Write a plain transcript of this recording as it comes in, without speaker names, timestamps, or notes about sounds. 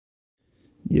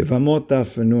Yevamot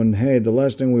Daf Nun Hey. The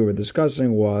last thing we were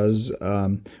discussing was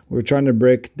we were trying to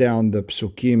break down the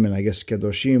psukim and I guess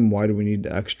kedoshim. Why do we need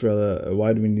extra?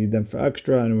 Why do we need them for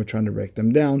extra? And we're trying to break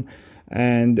them down.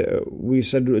 And we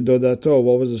said dodato.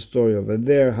 What was the story over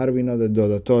there? How do we know that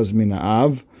dodato is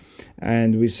mina'av?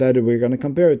 And we said we're going to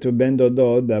compare it to ben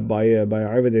dodo that by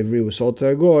Arvid Ivri was sold to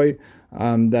a goy.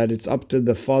 That it's up to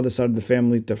the father side of the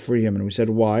family to free him. And we said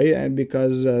why? And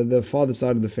because the father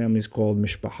side of the family is called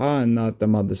mishpaha and not the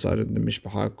mother side of the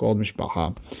mishpaha called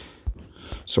mishpaha.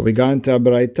 So we got into a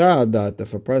braita that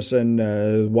if a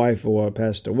person's wife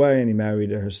passed away and he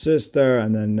married her sister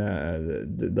and then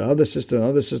the other sister, and the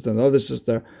other sister, and the other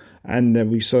sister, and then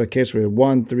we saw a case where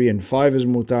 1, 3, and 5 is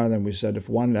mutar. Then we said if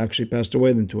one actually passed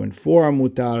away, then 2 and 4 are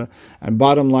mutar. And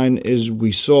bottom line is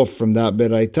we saw from that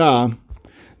braita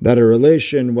that a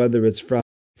relation, whether it's from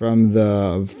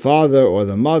the father or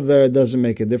the mother, it doesn't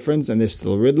make a difference, and they're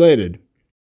still related.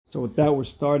 So with that, we're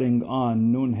starting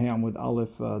on Nun Ham with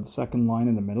Aleph, the second line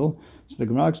in the middle. So the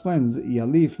Gemara explains,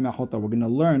 Yalif me'achota. We're going to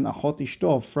learn Achot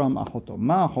Ishto from Achoto.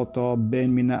 Ma'achoto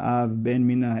ben mina'av, ben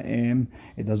mina'em.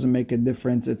 It doesn't make a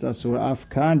difference. It's Asur.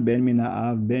 Afkan ben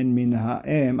mina'av, ben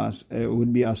mina'em. It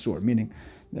would be Asur, meaning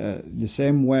the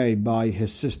same way by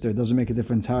his sister. It doesn't make a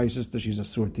difference how your sister, she's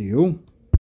Asur to you.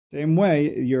 Same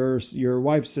way, your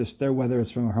wife's sister, whether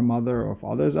it's from her mother or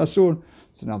father, is asur.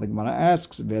 So now the Gemara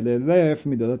asks, so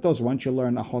once you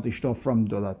learn achot ishto from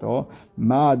dodato,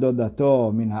 ma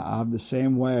dodato min ha'av, the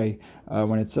same way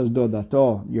when it says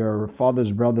dodato, your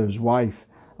father's brother's wife,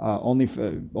 only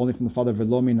from the father,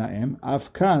 velo min ha'em,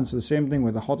 afkan, so the same thing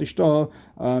with achot ishto,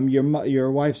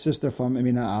 your wife's sister from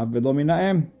min ha'av, velo min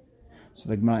ha'em. So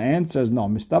the Gemara answers, no,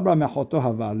 mistabra me'achoto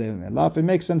hava elaf. It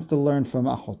makes sense to learn from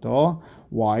achoto.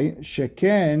 Why?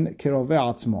 Sheken kirove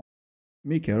atzmo.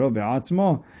 Mi kirove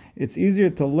atzmo. It's easier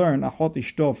to learn achot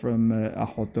ishto from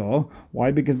achoto.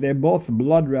 Why? Because they're both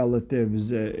blood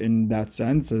relatives in that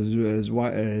sense. His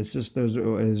wife's sister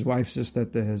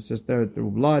to his sister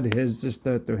through blood, his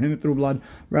sister to him through blood,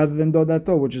 rather than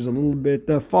dodato, which is a little bit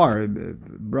far.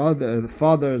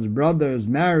 Father's brother's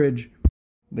marriage.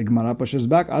 The Gemara pushes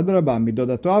back. We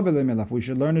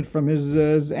should learn it from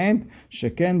his aunt.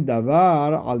 Sheken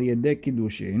davar al yedei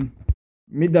kiddushin.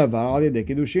 Midavar al yedei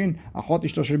kiddushin. Achot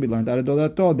ishto should be learned out of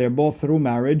dodato. They're both through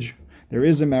marriage. There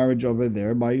is a marriage over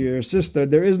there. By your sister,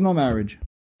 there is no marriage.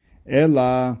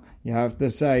 Ella, you have to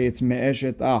say it's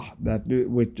me'eshet that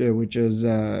which is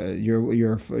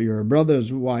your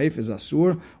brother's wife is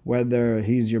asur, whether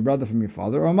he's your brother from your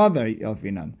father or mother,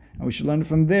 elfinan. And we should learn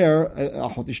from there,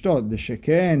 achot ishto, the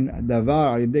sheken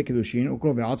davar al yedei kiddushin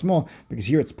ukrov atzmo, because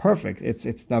here it's perfect. It's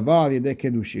davar al yedei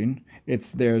kiddushin.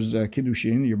 There's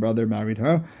kiddushin, your brother married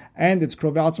her, and it's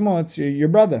krov atzmo, it's your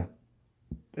brother.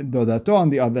 Dodato, on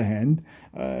the other hand,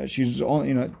 she's not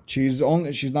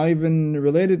even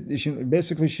related.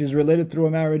 She's related through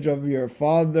a marriage of your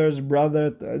father's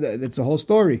brother. It's a whole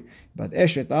story. But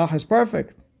eshet is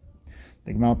perfect.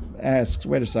 The Gemara asks,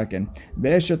 wait a second.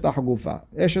 Let's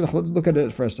look at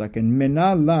it for a second.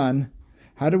 Menalan.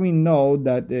 How do we know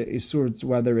that isur,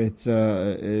 whether it's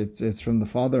from the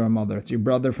father or mother? It's your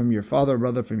brother from your father,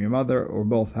 brother from your mother, or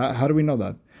both. How do we know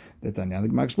that? The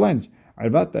Gemara explains.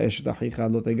 What does that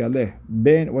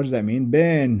mean?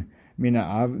 Ben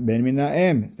mina'av, ben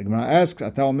mina'em. The Gemara asks,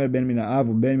 Ata omer ben mina'av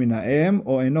u ben mina'em,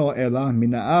 o eno ela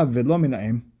mina'av velo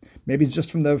mina'em. Maybe it's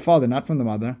just from the father, not from the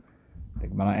mother. The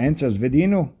Gemara answers,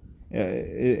 Vidinu.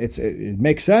 It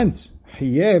makes sense.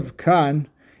 Chayev kan,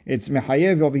 it's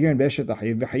mechayev over here in Beshet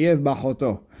Achiv, v'chayev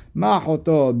ba'achoto.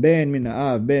 Ma'achoto ben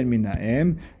mina'av, ben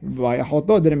mina'em. By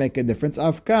achoto didn't make a difference.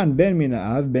 Afkan ben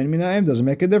mina'av, ben mina'em doesn't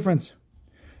make a difference.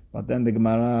 But then the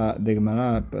Gemara the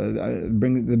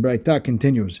Braita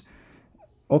continues.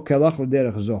 Okelach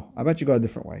l'derech zo. I bet you go a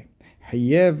different way.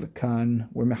 Chayev kan,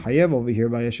 we're mechayev over here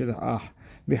by Yeshet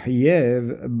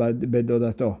v'chayev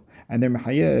bedodato. And they're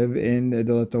mechayev in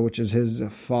dodato, which is his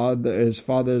father's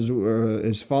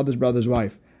brother's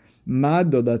wife. Ma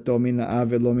dodato mina'av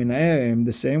velo mina'em.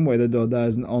 The same way the doda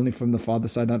is only from the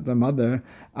father's side, not the mother.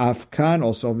 Afkan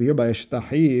also over here by Yeshet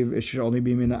achiv, it should only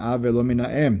be mina'av velo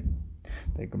mina'em.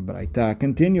 The Braita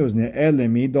continues.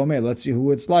 Let's see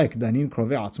who it's like. Danin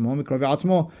krove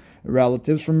atzmo,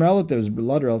 relatives from relatives,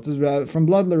 blood relatives from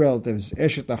blood relatives.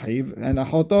 Eshet achiv and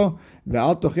achoto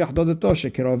ve'al tochiach dodato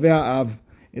shekirovei av.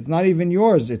 It's not even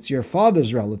yours; it's your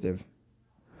father's relative.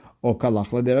 O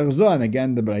kalach l'derech zo, and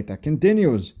again the Braita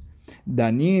continues.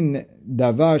 Danin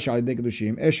davar sh'al yedei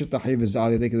kedushim. Eshet achiv is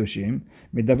al yedei kedushim.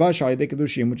 Midavar sh'al yedei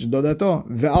kedushim, which is dodato.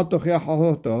 Ve'al tochiach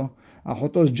achoto.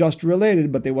 Achoto is just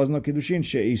related, but there was no kiddushin.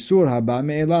 She'isur haba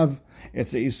me'elav.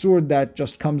 It's a isur that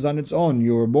just comes on its own.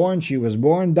 You were born, she was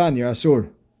born, done. You're asur.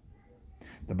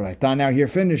 The Braita now here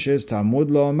finishes, Talmud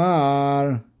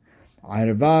Lomar,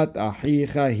 Irvat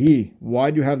Achicha Hi. Why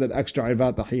do you have that extra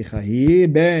Irvat Achicha Hi?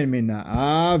 Ben min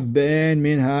ha'av, ben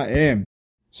min ha'em.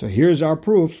 So here's our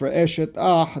proof for Eshet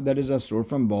Ah that is asur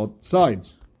from both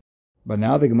sides. But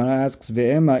now the Gemara asks,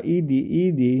 Ve'ema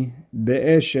idi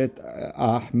be'eshet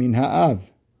ah min ha'av.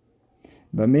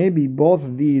 But maybe both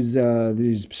of these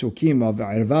psukim of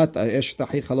Irvat Eshet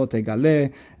Achicha lo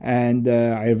tegale and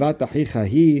Irvat Achicha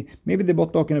Hi, maybe they're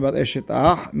both talking about Eshet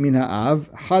Ah min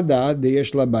ha'av, Hada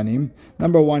de'yesh la banim.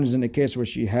 Number one is in the case where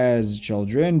she has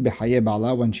children, B'chaye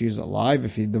ba'ala, when she's alive.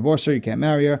 If you divorce her, you can't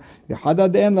marry her.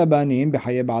 Hada de'en la banim,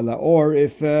 B'chaye ba'ala. Or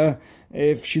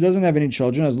if she doesn't have any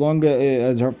children, as long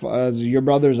as your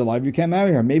brother is alive, you can't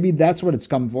marry her. Maybe that's what it's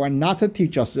come for, and not to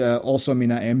teach us also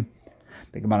mina'im.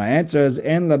 The Gemara answers,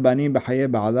 "En labanim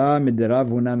b'chaye ba'ala midirav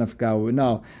huna nafkau."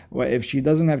 No, if she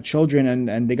doesn't have children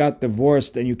and they got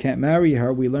divorced and you can't marry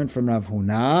her, we learned from Rav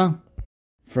Huna,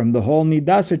 from the whole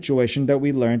nida situation that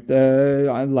we learned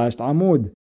last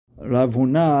Amud. Rav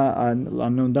Huna on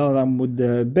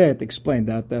Amud Bet explained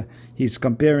that he's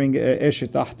comparing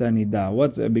Eshet Ahta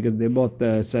Nida. Because they both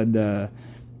said the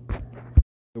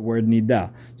word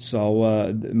Nida. So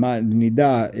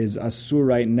Nida is Asur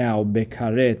right now,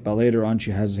 Bekaret, but later on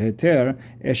she has Heter.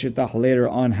 Eshet Ah later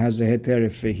on has a Heter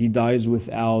if he dies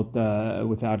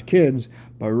without kids.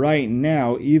 But right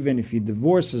now, even if he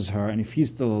divorces her and if he's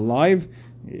still alive,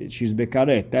 she's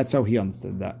Bekaret. That's how he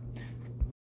understood that.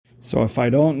 So if I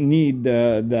don't need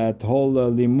that whole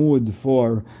limud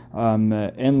for en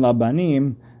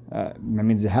labanim, that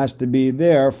means it has to be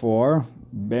there for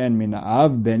ben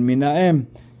mina'av, ben mina'em.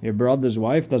 Your brother's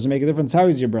wife, doesn't make a difference how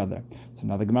he's your brother. So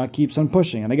now the Gemara keeps on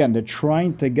pushing. And again, they're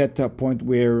trying to get to a point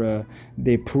where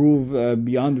they prove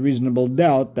beyond reasonable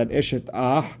doubt that Eshet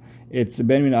Ah, it's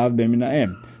ben mina'av, ben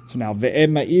mina'em. So now,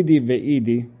 ve'ema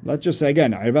ve'idi. Let's just say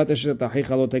again, Irvat Eshet Achicha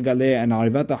lo tegale and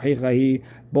Irvat Achicha Hi,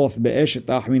 both be'eshet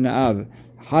ah min ha'av.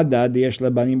 Hada de'yesh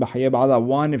lebanim b'chaye ba'ala.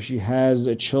 One, if she has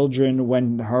children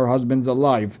when her husband's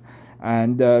alive.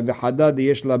 And ve'hada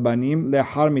de'yesh lebanim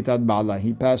lehar mitad ba'ala.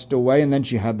 He passed away and then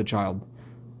she had the child.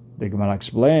 The Gemara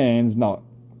explains, no.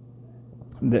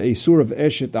 The Isur of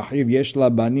Eshet Achiv yesh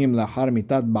labanim lehar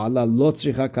mitad ba'ala lo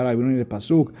tzricha kara. We don't need a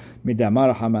pasuk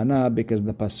midamar hamana because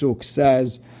the pasuk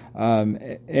says, was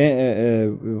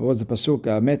the pasuk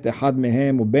met ehad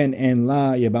mehem uben en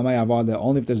la yebama yavale.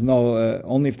 Only if there's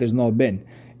no ben.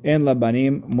 En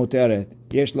labanim muteret.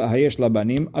 Hayesh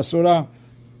labanim asura.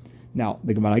 Now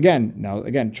the Gemara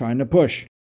again trying to push.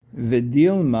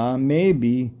 V'dilma,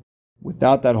 maybe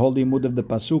without that holy mood of the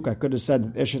pasuk, I could have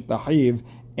said that Eshet Achiv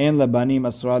en labanim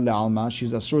asura le'alma.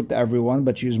 She's asur to everyone,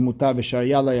 but she's mutar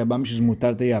v'sharya la yabam. She's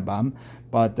mutar to yabam.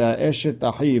 But Eshet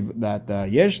Achiv that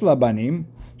yesh labanim.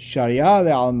 Sharia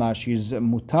le'alma, she's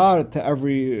mutar to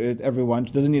everyone.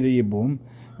 She doesn't need a yibum.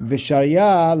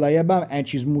 V'sharia la'yabam, and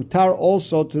she's mutar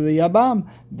also to the yabam.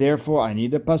 Therefore, I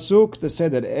need a pasuk to say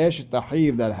that Eshet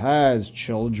Achiv that has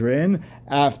children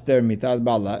after mitat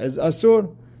bala is asur.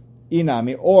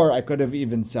 Inami, or I could have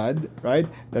even said, right,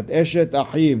 that Eshet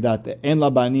Achiv that en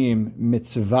labanim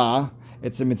mitzvah.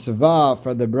 It's a mitzvah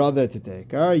for the brother to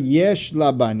take her. Yesh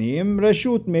labanim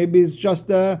reshut. Maybe it's just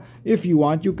if you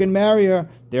want, you can marry her.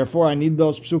 Therefore, I need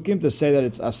those psukim to say that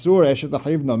it's asur Eshet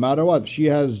Achiv no matter what. If she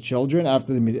has children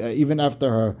even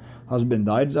after her husband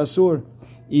died, it's asur.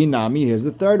 Inami. Here's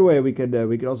the third way we could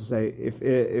also say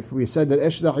if we said that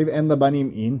Eshet Achiv en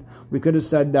labanim in, we could have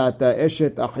said that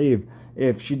Eshet Achiv,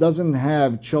 if she doesn't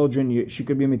have children, she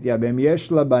could be mityabem. Yesh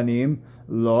labanim.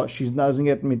 Lo, she doesn't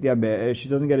get mityabe, she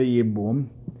doesn't get a yibum,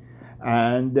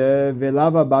 and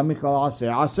velava ba michal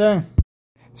aseh.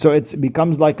 So it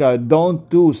becomes like a don't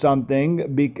do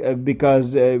something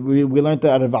because we learned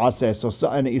that out of aseh. So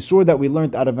an isur that we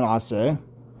learned out of an aseh,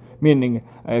 meaning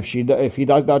if he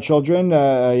dies without children,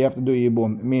 you have to do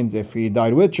yibum. It means if he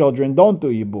died with children, don't do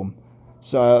yibum.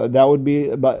 So that would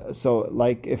be, but so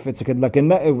like if it's like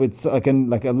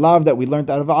a lav that we learned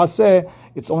out of aseh,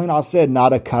 it's only an aseh,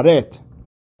 not a karet.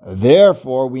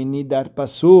 Therefore, we need that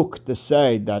pasuk to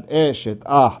say that Eshet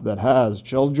Ah that has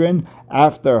children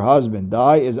after husband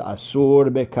die is asur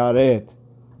bekaret.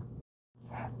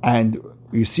 And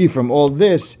you see from all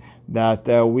this that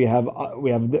we have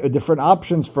different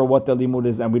options for what the limud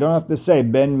is, and we don't have to say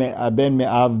ben me'av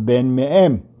ben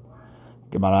me'em.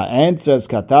 Gemara answers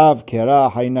katav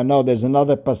kera hayna. No, there's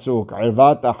another pasuk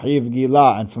Irvat Achiv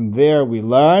gila, and from there we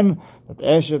learn that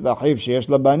Eshet Achiv sheyesh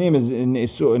labanim is in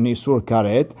isur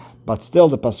karet, but still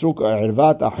the pasuk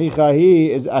Irvat Achicha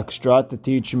Hi is extra to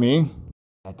teach me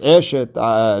that Eshet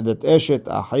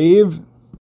Achiv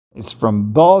It's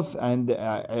from both, and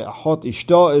Hot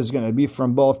Ishto is going to be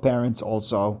from both parents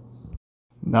also.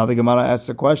 Now the Gemara asks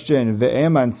the question,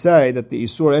 Ve'eman say that the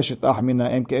Isur Eshet Ach Mina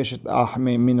Em Eshet Ach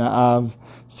Mina Av,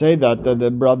 say that the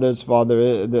brother's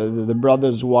father, the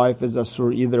brother's wife is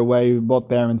Asur either way, both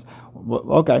parents.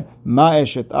 Okay, Ma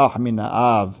Eshet Ach Mina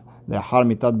Av, the Har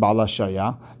Mitad Ba'ala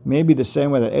Shaya. Maybe the same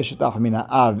way that Eshet Ach Mina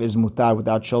Av is mutar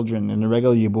without children in a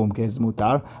regular Yibum case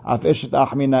mutar. Af Eshet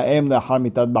Ach Mina Em the Har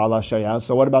Mitad Ba'ala Shaya.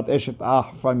 So what about Eshet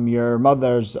Ach from your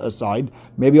mother's side?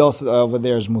 Maybe also over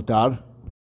there is mutar.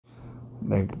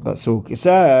 The pasuk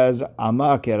says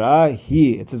Amar Kera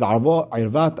he. It says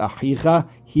Irvat Achicha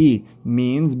he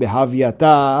means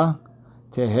behaviata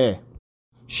tehe.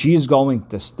 She's going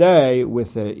to stay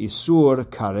with the Isur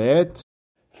Karet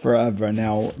forever.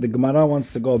 Now the Gemara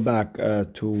wants to go back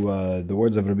to the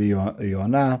words of Rabbi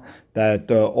Yohana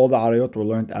that all the arayot were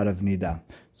learned out of Nida.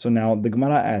 So now the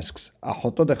Gemara asks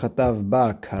Ahoto dechatav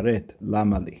ba karet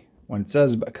lamali. When it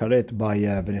says karet by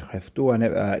v'nichreftu and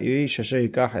ish asher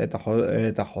yikach et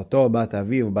achoto bat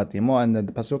aviv bat imo, and the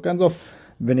pasuk ends off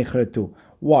v'nichretu.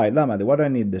 Why? Lama? Why do I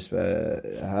need this?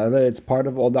 It's part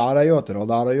of all the arayot, and all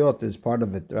the arayot is part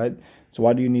of it, right? So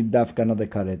why do you need dafka another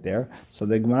karet there? So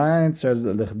the Gemara answers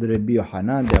Rabbi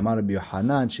Yohanan, the Amar Rabbi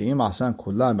Yohanan, she'im asan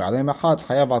kulam b'aleim achat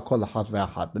chayav al kol achat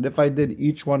ve'achat. But if I did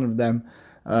each one of them,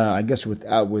 I guess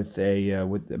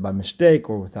by mistake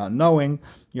or without knowing,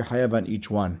 you're chayav on each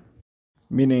one.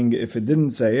 Meaning, if it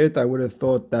didn't say it, I would have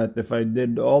thought that if I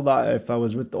did all that, if I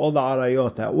was with all the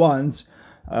arayot at once,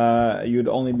 you'd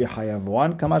only be chayav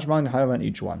one. Kamash man chayav on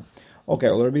each one. Okay,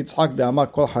 Rabbi Yitzchak de'amar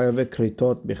kol chayav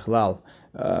kritot bichlal.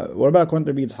 What about according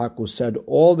to Rabbi Yitzchak, who said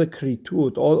all the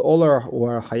kritut, all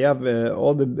were chayav,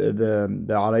 all the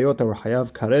arayot that were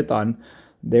chayav karet on,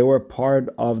 they were part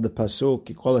of the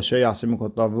pasuk. Kol asher yasim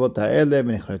kotavot ha'ele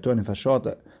v'nichretu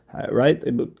nefashot. Right?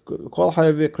 Kol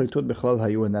chayav kritut bichlal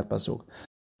hayu in that pasuk.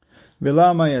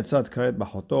 V'lama yatzat karet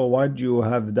b'choto. Why do you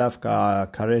have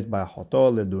dafka karet b'choto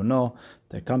leduno?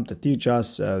 They come to teach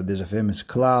us. There's a famous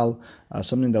klal,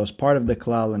 something that was part of the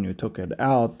klal, and you took it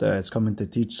out. It's coming to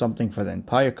teach something for the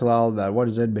entire klal. That what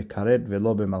is it? Bekaret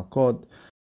v'lo b'malkot.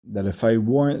 That if I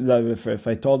warn, that if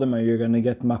I told him you're going to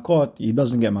get makot, he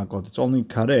doesn't get makot. It's only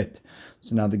karet.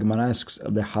 So now the Gemara asks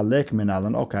the halek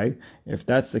minalan. Okay, if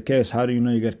that's the case, how do you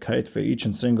know you get karet for each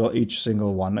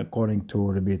single one? According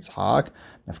to Rabbi Yitzchak,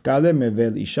 nafkale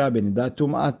mevel isha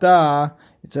benidatum ata.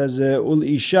 It says ul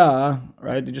isha,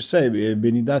 right? You just say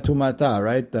benidatum ata,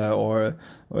 right? Or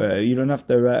you don't have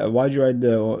to. Why'd you write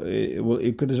the? Well,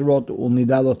 it could have wrote ul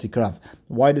nidalo tikrav.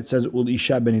 Why did it says ul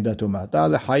isha benidatum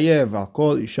ata? Lechayev al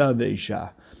kol isha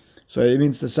veisha. So it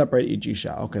means to separate each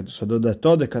isha. Okay, so the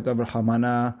katav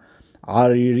Hamana.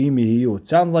 Aririm hiyu. It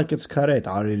sounds like it's karet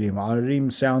aririm.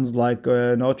 Aririm sounds like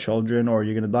no children, or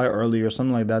you're going to die early, or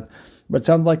something like that. But it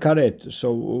sounds like karet.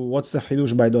 So what's the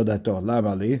chidush by dodato?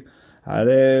 Lamali.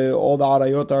 All the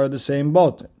arayot are the same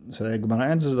boat. So the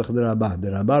Gemara answers the Rabba.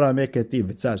 The Rabba make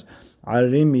ketiv. It says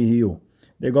aririm hiyu.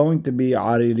 They're going to be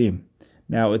aririm.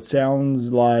 Now it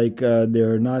sounds like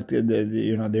they're not.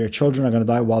 Their children are going to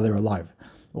die while they're alive.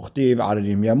 Uchtiv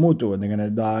aririm yamutu, and they're going to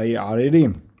die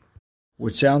aririm.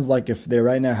 Which sounds like if they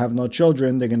right now have no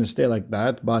children, they're going to stay like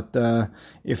that. But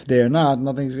if they're not,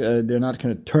 they're not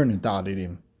going to turn into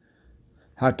aririm.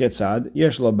 Haketzad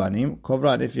yesh lo banim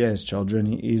kovrat. If he has children,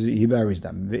 he buries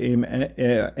them. Ve'im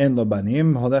en lo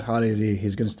banim holech ariri.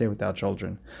 He's going to stay without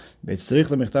children. V'tzrich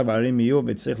lemichtav arim yiyu.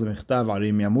 V'tzrich lemichtav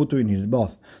arim yamutu. You need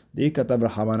both. Di'ikatav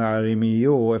rachamana arim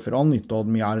yiyu. If it only told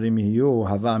me arim yiyu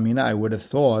hava amina, I would have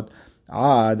thought.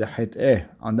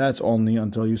 And that's only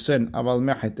until you sin. Lo,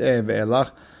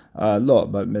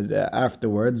 but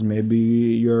afterwards, maybe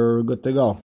you're good to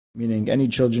go. Meaning, any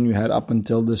children you had up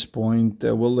until this point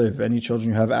will live. Any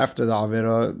children you have after the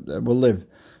Avera will live.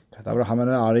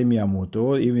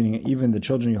 Even the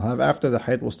children you'll have after the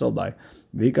Hayt will still die.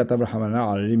 And if they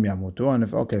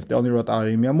only wrote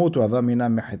Arim Yamutu,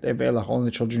 only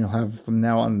the children you'll have from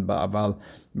now on.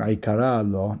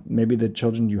 Maybe the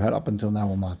children you had up until now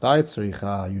will not die.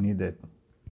 You need it.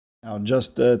 Now,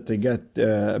 just to get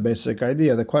a basic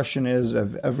idea, the question is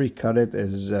if every karet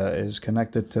is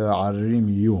connected to Arim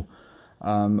Yu.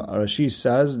 Rashi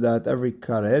says that every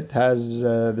karet has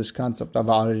this concept of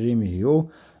Arim Yu.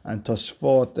 And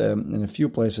Tosfot in a few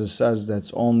places says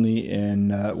that's only in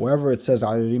wherever it says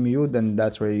Aririm Yud, then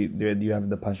that's where you have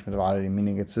the punishment of Aririm,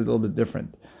 meaning it's a little bit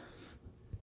different.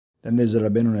 Then there's a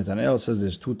Rabbeinu Netanel says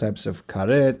there's two types of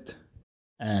karet,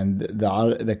 and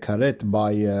the karet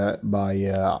by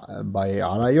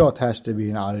Arayot has to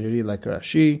be in Ariri like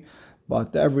Rashi,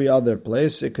 but every other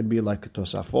place it could be like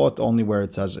Tosafot, only where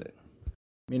it says it.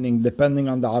 Meaning, depending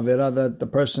on the avera that the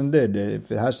person did.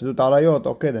 If it has to do with arayot,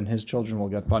 okay, then his children will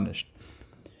get punished.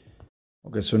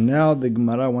 Okay, so now the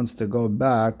Gemara wants to go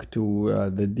back to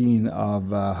the deen of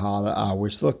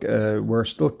hara'ah. We're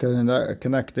still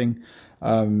connecting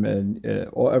all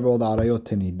the arayot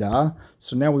to nida.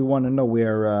 So now we want to know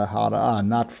where hara'ah,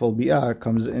 not full bi'ah,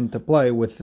 comes into play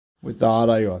with the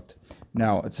arayot.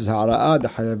 Now, it says, Hara'ah de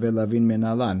Hayave Lavin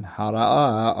Menalan.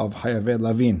 Hara'ah of Hayave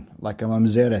Lavin, like a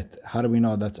mamzeret. How do we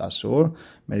know that's Asur?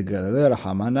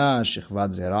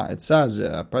 It says,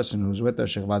 a person who's with a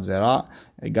Shechvat Zera,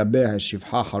 Gabeh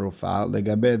Shifha Harufa,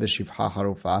 Legabeh the Shifha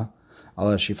Harufa,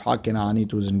 Allah Shifha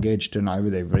Kenanit who's engaged in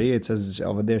Avid Ivri. It says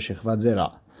over there Shechvat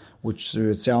Zera, which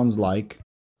it sounds like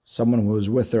someone who is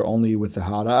with her only with the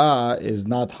Hara'ah is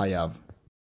not Hayav.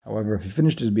 However, if he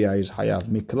finished his bi'ah, he's hayav.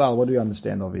 Miklal, what do we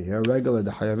understand over here? Regular, the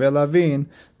hayav lavin,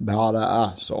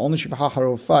 b'hara'ah. So only shifha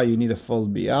harufa, you need a full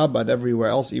bi'ah, but everywhere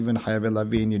else, even hayav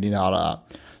lavin, you need hara'ah.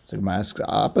 So Gemara asks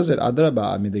opposite,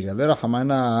 adraba, midigalera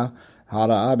hamana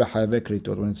hara'ah b'hayav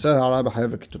kritut. When it says hara'ah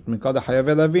b'hayav kritut, mikal the hayav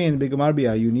lavin, b'gemar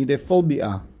bi'ah, you need a full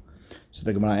bi'ah. So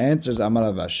the Gemara answers,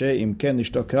 amar avashe, im ken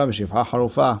nishto kra b'shifha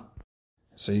harufa.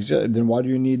 So he said, then why do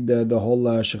you need the whole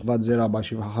Shechvat Zera by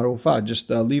Shifha Harufa? Just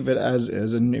leave it as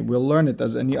is, and we'll learn it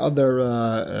as any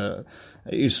other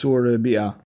Isur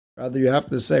Bi'ah. Rather, you have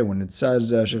to say, when it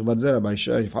says Shechvat Zera by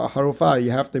Shifha Harufa, you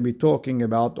have to be talking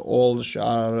about all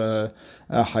Shar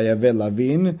Hayave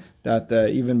Lavin, that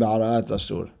even Ba'ara'at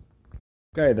Asur.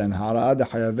 Okay, then Hara'at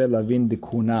Hayave Lavin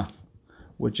Dikuna,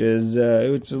 which is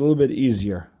it's a little bit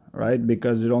easier. Right,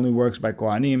 because it only works by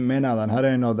Kohanim. Menal, and how do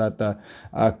I know that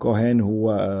Kohen who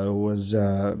was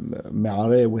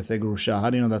me'areh with a grusha, how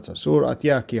do you know that's asur?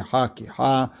 Atya kiha.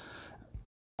 I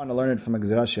want to learn it from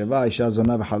Gzera Sheva. Isha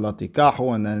zona v'halat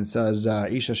tikahu, and then it says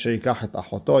Isha sheikach et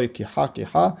achoto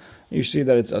kiha. You see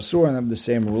that it's asur and have the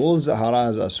same rules. Hara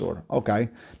is asur. Okay.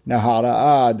 Now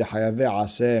hara de hayave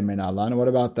aseh menalan. What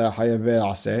about the hayave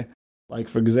aseh? Like,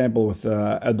 for example, with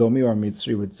Edomi or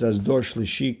Mitzri, which says Dor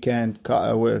Shlishi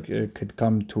could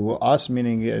come to us,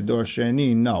 meaning Dor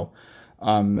Sheni, no.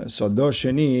 So Dor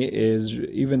Sheni is,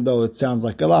 even though it sounds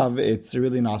like a lav, it's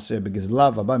really naseh, because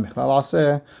lav, abba michlal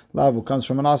aseh, lav who comes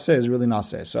from an aseh is really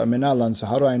naseh. So minalan, so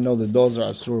how do I know that those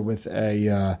are asur with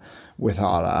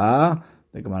hara'ah?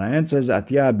 The Gemara answers,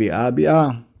 atya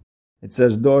bi'ah. It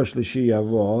says Dor Shlishi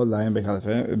yavo, layim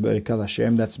bekal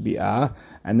Hashem, that's bi'ah.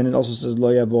 And then it also says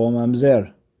Lo Yavo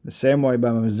Mamzer. The same way by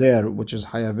Mamzer, which is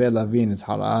Hayave Lavin, it's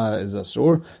Hara'ah is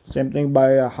Asur. Same thing by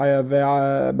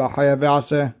Hayave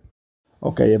Aseh.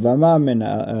 Okay, Yevama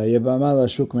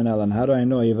Lashuk Menalan. How do I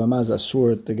know Yevama is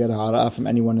Asur to get Hara'ah from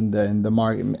anyone in the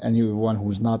market, anyone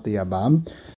who's not the Yabam?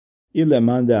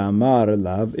 Ilemanda Amar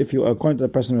Lav. If you, according to the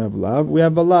person who have Lav, we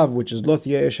have a Lav, which is Lot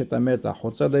Ye'eshet Ameta,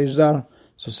 Chotza Deizar.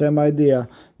 So same idea.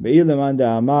 If you want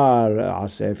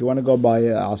to go by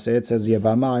Aseh, it says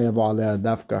Yevama Yavu Aleh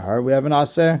Dafka Her. We have an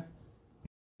Aseh.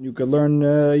 You could learn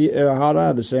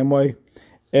Hara the same way.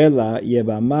 Ela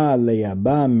Yevama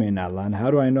LeYabam Menalan.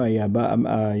 How do I know Yabam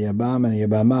and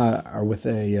Yevama are with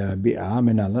a Bi'ah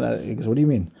Menalan? What do you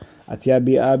mean? Atya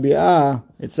Bi'ah.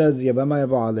 It says Yevama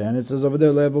Yavu Aleh, and it says over there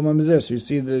Le'evu Mamzer. So you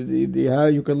see the how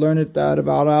you could learn it out of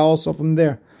Hara also from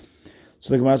there. So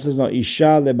the Gemara says, no,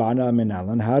 Isha leba'ana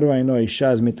menalan. How do I know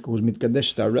Isha is who's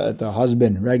mitkadesh to her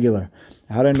husband, regular?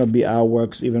 How do I know Bi'ah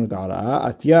works even with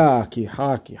Ara'ah? Atya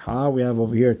kiha. We have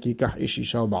over here kikah ish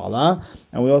isha ba'ala.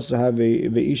 And we also have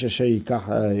the Isha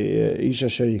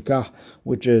sheyikah,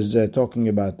 which is talking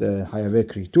about hayave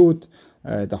kritut,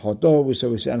 tachoto. We say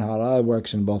and Hara'ah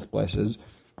works in both places.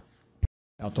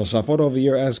 Now Tosafot over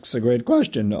here asks a great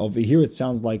question. Over here it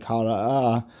sounds like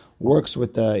Hara'ah works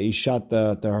with Ishat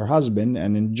to her husband,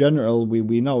 and in general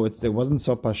we know it wasn't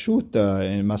so pashut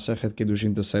in Masechet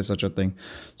Kiddushin to say such a thing.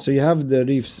 So you have the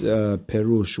Rif's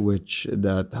Perush, which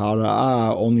that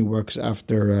Hara'ah only works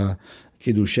after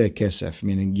Kiddushay Kesef,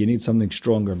 meaning you need something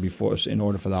stronger before in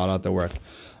order for the Hara'ah to work.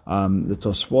 The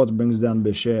Tosfot brings down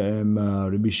B'Shem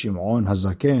Rabbi Shimon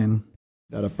Hazaken,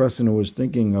 that a person who is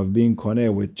thinking of being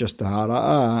koneh with just the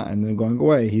hara'ah and then going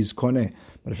away, he's koneh.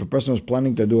 But if a person was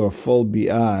planning to do a full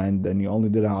bi'ah and then he only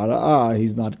did a hara'ah,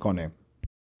 he's not koneh.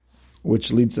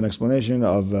 Which leads to an explanation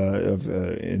of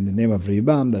in the name of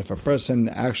Ribam, that if a person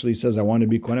actually says, I want to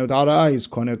be koneh with hara'ah, he's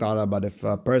koneh with hara'ah. But if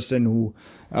a person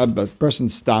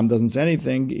stam doesn't say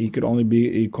anything, he could only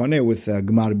be koneh with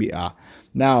gmar bi'ah.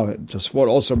 Now, Tosfot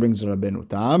also brings Rabbeinu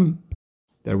Tam,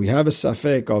 that we have a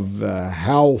safek of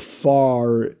how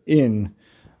far in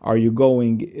are you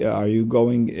going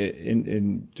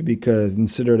in to be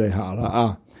considered a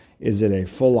hara'ah. Is it a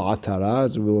full atara,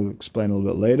 as we'll explain a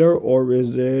little bit later, or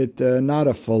is it not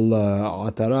a full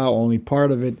atara, only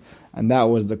part of it? And that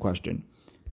was the question.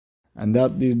 And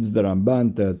that leads the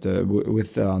Ramban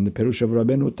with on the Perush of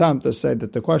Rabbeinu Tam to say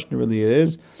that the question really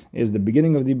is the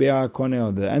beginning of the Bi'ah Koneh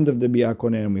or the end of the Bi'ah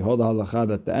Koneh, and we hold a halacha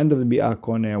that the end of the Bi'ah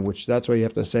Koneh, which that's why you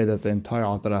have to say that the entire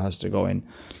atara has to go in.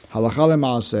 Halacha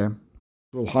le'maaseh,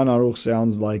 Shulchan Aruch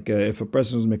sounds like if a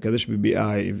person is mekadesh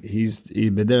b'bi'ah, he's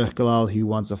b'derech klal, he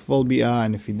wants a full bi'ah,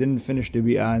 and if he didn't finish the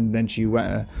bi'ah and then she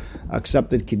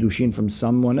accepted kiddushin from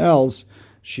someone else,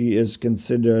 she is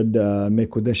considered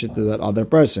mekudeshet to that other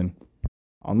person,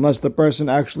 unless the person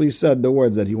actually said the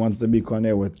words that he wants to be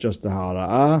koneh with just the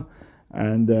hara'ah,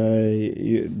 and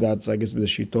that's, I guess, the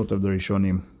shitot of the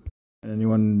Rishonim. And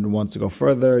anyone wants to go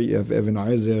further, you have Ibn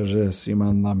Ezer,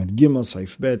 Siman Lamed Gimel,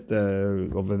 Saif Bet,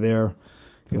 over there.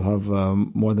 You'll have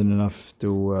more than enough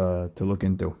to look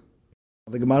into.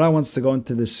 The Gemara wants to go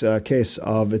into this case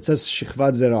of, it says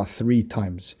Shechvat Zera 3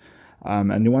 times.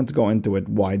 And you want to go into it,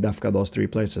 why dafka those 3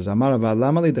 places. Amar Ava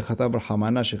Lamali Dechatav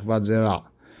Rahamana Shechvat Zera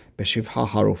Beshivha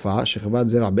Harufa, Shechvat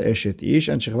Zera Be'eshet Ish,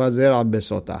 and Shechvat Zera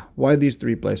Besota. Why these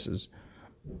 3 places?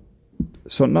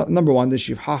 So number 1, the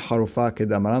Shivha Harufa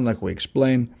Kedamaran, like we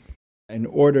explained, in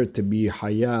order to be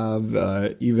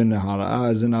hayav, even a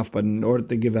hara'ah is enough, but in order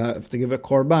to give a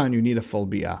korban, you need a full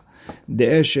bi'ah. The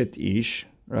eshet ish,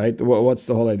 right? What's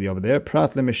the whole idea over there?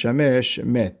 Prat le'mishamesh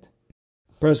met.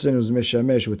 Person who's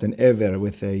mishamesh with an ever,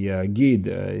 with a gid,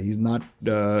 he's not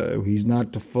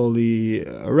fully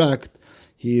erect.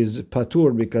 He is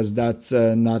patur because that's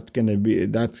not right to be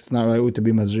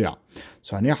mazri'ah.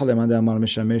 So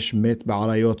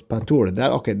patur.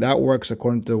 That works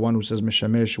according to the one who says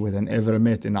mishamesh with an ever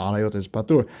met in arayot is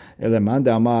patur.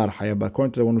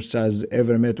 According to the one who says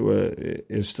ever met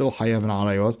is still hayav in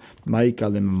arayot.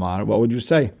 What would you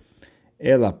say?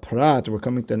 Ela prat, we're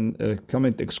coming to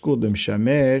exclude the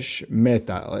mishamesh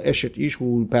meta, eshet ish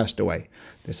who passed away.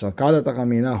 Or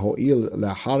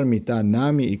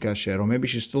maybe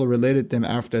she's still related to him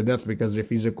after death, because if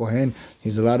he's a kohen,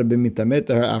 he's allowed to be mitamet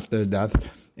to her after death.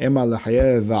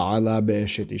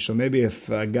 So maybe if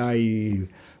a guy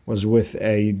was with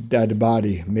a dead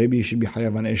body, maybe he should be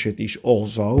hayav on eshet ish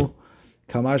also.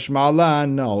 Kamash ma'ala,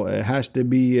 no, it has to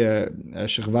be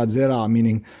shechvat zera,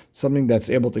 meaning something that's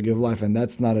able to give life, and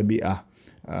that's not a bi'ah.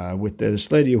 With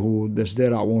this lady who the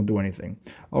zera won't do anything.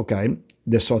 Okay,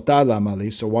 the sota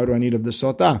lamali, so why do I need of the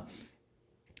sota?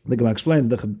 The Gemara explains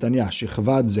the Tanya,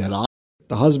 shechvat zera.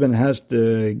 The husband has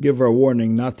to give her a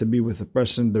warning not to be with the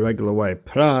person the regular way.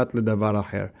 Prat ledavar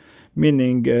acher.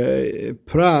 Meaning,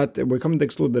 prat, we're coming to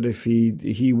exclude that if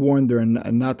he warned her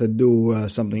not to do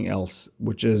something else,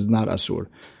 which is not asur.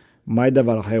 My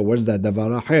davar acher, what's that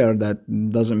davar acher that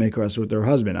doesn't make her asur to her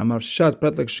husband? Amar shat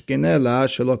prat l'shkinela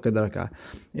shelo kedarka.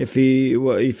 If he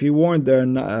warned her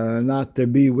not to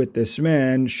be with this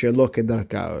man, shelo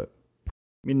kedarka.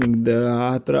 Meaning the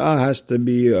hatra'ah has to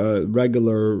be a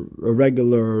regular,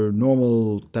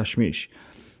 normal tashmish.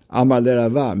 Amar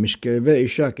lerava mishkeve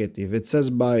isha ketiv. It says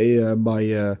by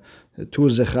two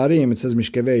zecharim, it says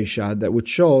mishkeve isha, that which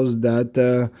shows that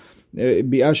bi'ah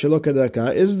shelo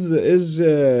kedarka is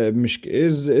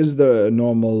the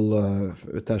normal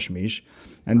tashmish,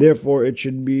 and therefore it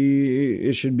should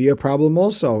be a problem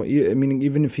also. Meaning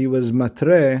even if he was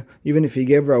matre, even if he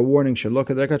gave her a warning shelo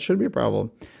kedarka, it should be a problem.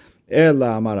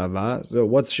 Ela amarava. So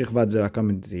what's shechvat zera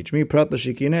coming to teach me? Prat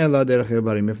l'shikinela derech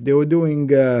evarim. If they were doing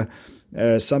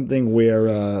something where,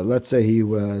 let's say, he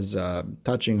was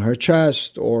touching her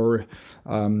chest, or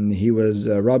he was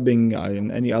rubbing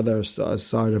in any other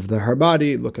side of her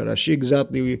body. Look at Rashi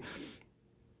exactly,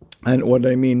 and what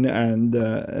I mean. And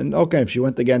okay, if she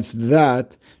went against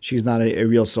that, she's not a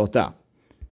real sota.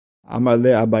 Amar le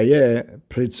Abaye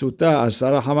pritzuta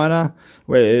asara hamana.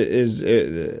 Where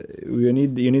you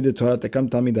need the Torah to come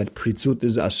tell me that pritzut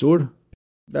is asur.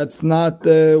 That's not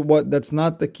That's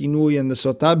not the kinui and the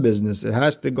sota business. It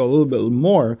has to go a little bit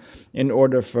more in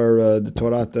order for the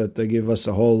Torah to give us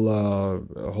a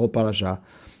whole parasha.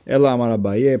 Ela amar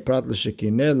Abaye prat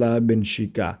l'shekinela ben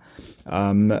shika.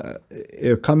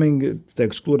 Coming to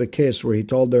exclude a case where he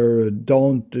told her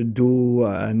don't do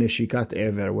neshikat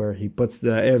ever, where he puts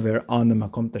the ever on the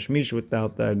makom tashmish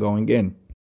without going in.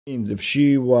 Means if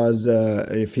she was,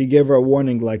 if he gave her a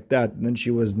warning like that, and then she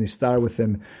was nistar with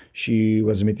him, she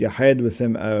was mityahed with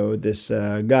him, this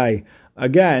guy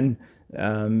again,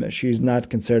 she's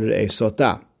not considered a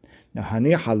sota. Now,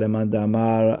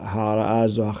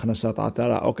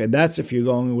 okay, that's if you're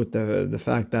going with the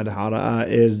fact that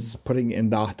hara'a is putting in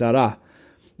the ahtara.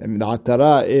 And the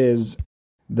ahtara is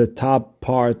the top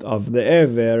part of the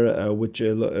ever, where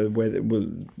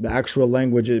the actual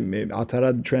language,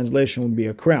 atara translation would be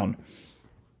a crown.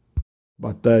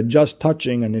 But just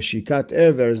touching a nishikat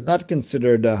ever is not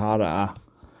considered a hara'ah.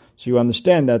 So you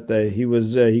understand that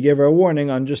he gave her a warning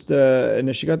on just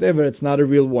nishikat ever. It's not a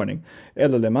real warning.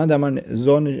 But according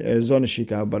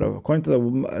to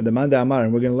the Manda Amar,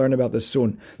 and we're going to learn about this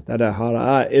soon, that a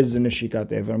hara'ah is a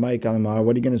nishikat ever. What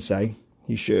are you going to say?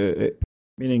 He should,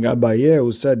 meaning Abaye,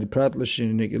 who said prat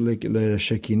l'shekinela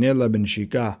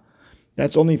b'nishika.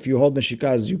 That's only if you hold nishika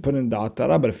as you put in the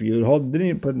atara. But if you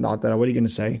didn't put in the atara, what are you going to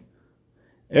say?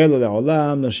 They're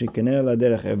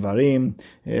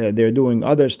doing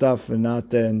other stuff,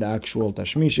 not in the actual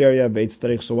tashmish area.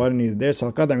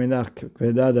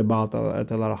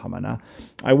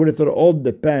 I would have thought it all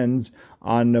depends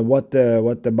on what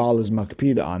the Baal is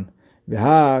makpid on.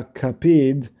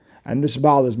 And this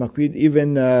Baal is makpid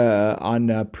even on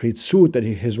pritsut, that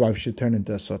his wife should turn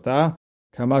into a sotah.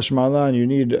 Kamash malan, you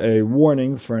need a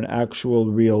warning for an actual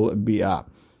real bi'ah.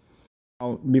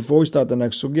 Now, before we start the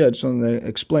next sugya, I just want to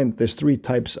explain that there's three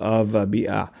types of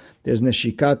bi'ah. There's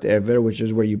neshikat ever, which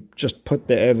is where you just put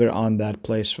the ever on that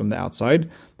place from the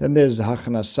outside. Then there's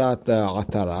hachnasat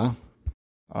atara,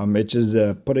 which is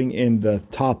putting in the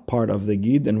top part of the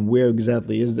gid, and where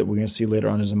exactly is that we're going to see later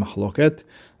on is a mahloket,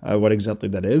 what exactly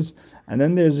that is. And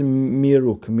then there's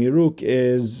miruk. Miruk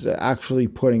is actually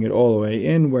putting it all the way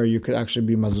in, where you could actually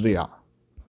be mazri'ah.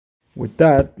 With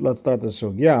that, let's start the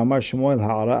sugya. Amar Shmuel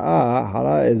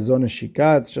hara is zon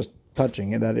shika, it's just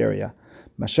touching in that area.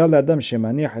 Mashal adam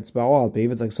shemanich etzba'o al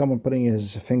piv, it's like someone putting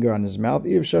his finger on his mouth.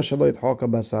 It's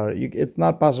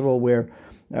not possible where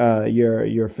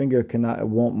your finger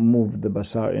won't move the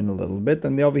basar in a little bit.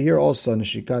 And over here also,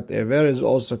 nishikat ever is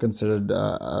also considered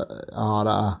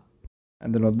hara.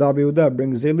 And then Rabbi Yehuda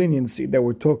brings a leniency that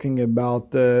we're talking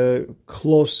about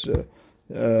close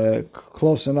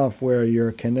enough where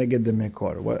you're keneged the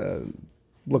mekor.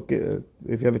 Look, if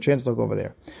you have a chance, look over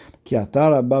there. Ki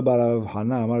atara babarav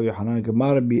hana amar Yohanan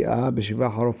gemar bi'ah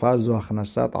b'shivah harufah zo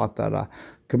achnasat atara.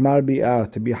 Gemar bi'ah,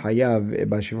 to be hayav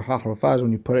b'shivah harufah,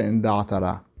 when you put it in the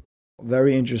atara.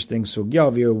 Very interesting sugya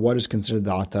over here. What is considered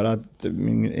the atara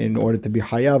in order to be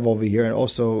hayav over here, and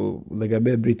also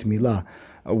legabe brit milah.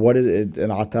 What is it? An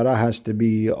atara has to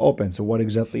be open. So what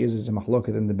exactly is a mahloket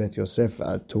in the Bet Yosef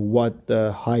to what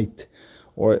height,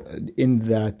 or in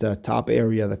that top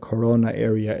area, the corona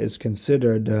area, is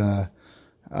considered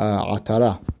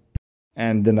atara.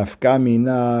 And the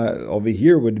nafkamina over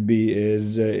here would be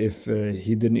is if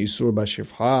he didn't isur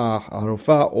b'shivha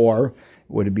harufa, or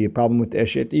would it be a problem with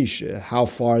eshet ish? How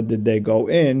far did they go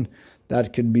in?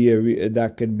 That could be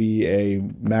a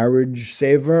marriage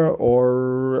saver,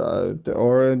 or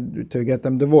to get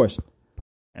them divorced.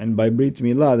 And by brit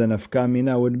milah, the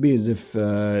nafkamina would be as if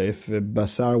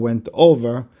basar went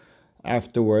over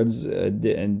afterwards.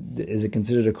 And is it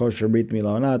considered a kosher brit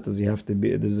milah or not? Does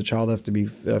the child have to be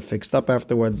fixed up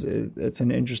afterwards? It's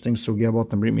an interesting sugya about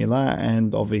the brit milah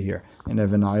and over here in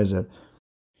Even Ha'ezer.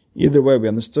 Either way, we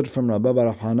understood from Rabbi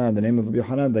Bar Hana, the name of Rabbi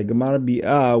Yohanan, that Gemar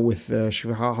Bi'ah with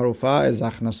Shvicha Harufa is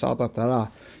Achnasat Atara.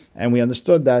 And we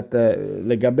understood that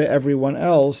Legabe everyone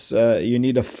else, you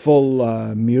need a full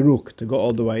Miruk to go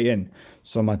all the way in.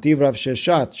 So Mativ Rav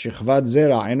Sheshat, Shechvad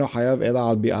Zera, Eino Hayav Ela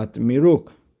Al Bi'at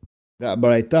Miruk. That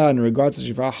Baraita, in regards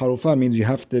to Shvicha Harufa, means you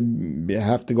have to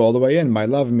go all the way in. My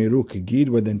love, Miruk Gid,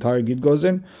 where the entire Gid goes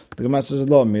in. The Gemara says,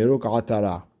 Lo, Miruk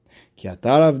Atara.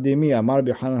 Kiatarav dimi amar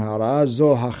b'Yohanan hara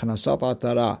zo hachnasat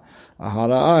atara.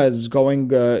 Hara is going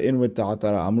in with the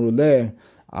atara. Amru le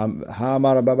ha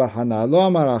amar Rabbi Bar Hana lo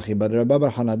amar achi, but Rabbi Bar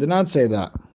Hana did not say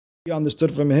that. He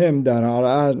understood from him that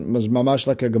hara was mamash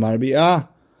like a gemar bi'ah.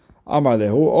 Amar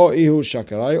lehu o ihu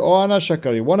shakarai o ana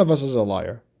shakari. One of us is a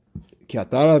liar.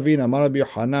 Kiatarav vin amar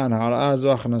b'Yohanan hara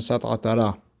zo hachnasat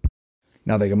atara.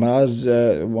 Now the Gemara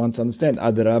wants to understand.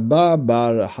 Ad Rabba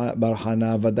Bar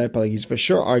Hana Vaday Palig. He's for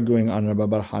sure arguing on Rabba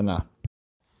Bar Hana.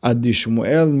 Ad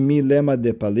Shmuel Mi Lema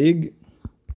de Palig.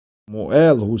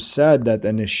 Shmuel, who said that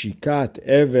an neshikat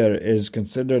ever is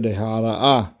considered a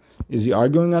hara'ah, is he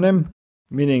arguing on him?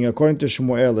 Meaning, according to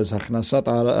Shmuel, is hachnasat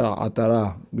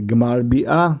atara gemar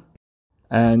bi'ah,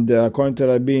 and according to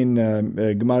Rabin,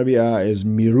 gemar bi'ah is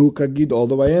miruk agid all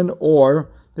the way in,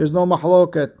 or there's no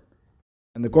mahloket.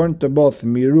 And according to both,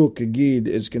 Miruk Gid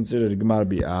is considered Gemar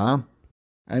Bi'ah,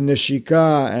 and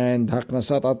Neshika and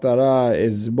Haknasat Atara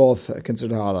is both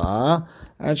considered Hara'ah,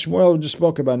 and Shmuel just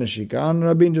spoke about Neshika, and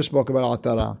Rabin just spoke about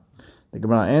Atara. The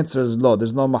Gemara answers, no,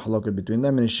 there's no mahloket between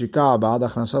them. Neshika ba'ad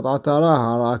Haknasat Atara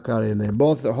Hara'ah Karele.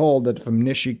 Both hold that from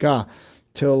Neshika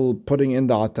till putting in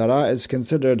the Atara is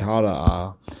considered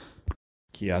Hara'ah.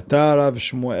 כי אתה רב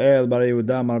שמואל בר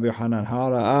יהודה מר רבי יוחנן,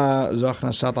 הרעה זו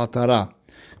הכנסת עטרה.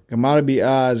 גמר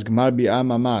ביאה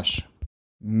ממש.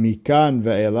 מכאן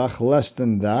ואילך, less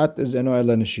than that, is אינו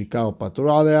אלא נשיקה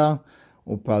ופטור עליה,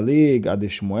 ופליג עד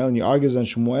שמואל, and he argues on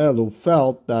Shmuel, who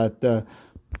felt that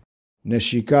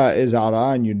neshika is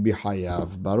הרעה and you'd be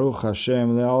hayav. Baruch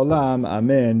Hashem le'olam,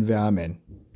 amen ve'amen.